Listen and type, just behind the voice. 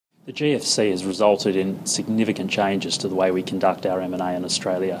The GFC has resulted in significant changes to the way we conduct our M&A in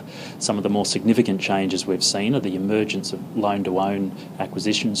Australia. Some of the more significant changes we've seen are the emergence of loan-to-own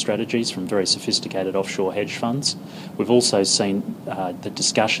acquisition strategies from very sophisticated offshore hedge funds. We've also seen the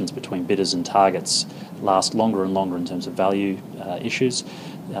discussions between bidders and targets last longer and longer in terms of value issues.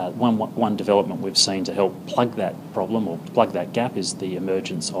 One development we've seen to help plug that problem or plug that gap is the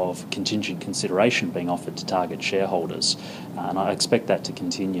emergence of contingent consideration being offered to target shareholders, and I expect that to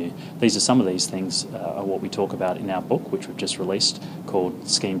continue. These are some of these things are what we talk about in our book, which we've just released, called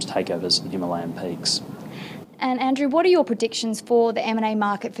Schemes, Takeovers and Himalayan Peaks. And Andrew, what are your predictions for the M&A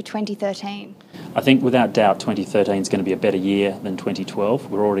market for 2013? I think without doubt 2013 is going to be a better year than 2012.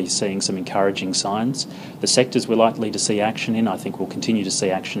 We're already seeing some encouraging signs. The sectors we're likely to see action in, I think we'll continue to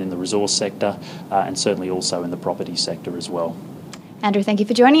see action in the resource sector and certainly also in the property sector as well. Andrew, thank you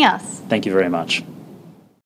for joining us. Thank you very much.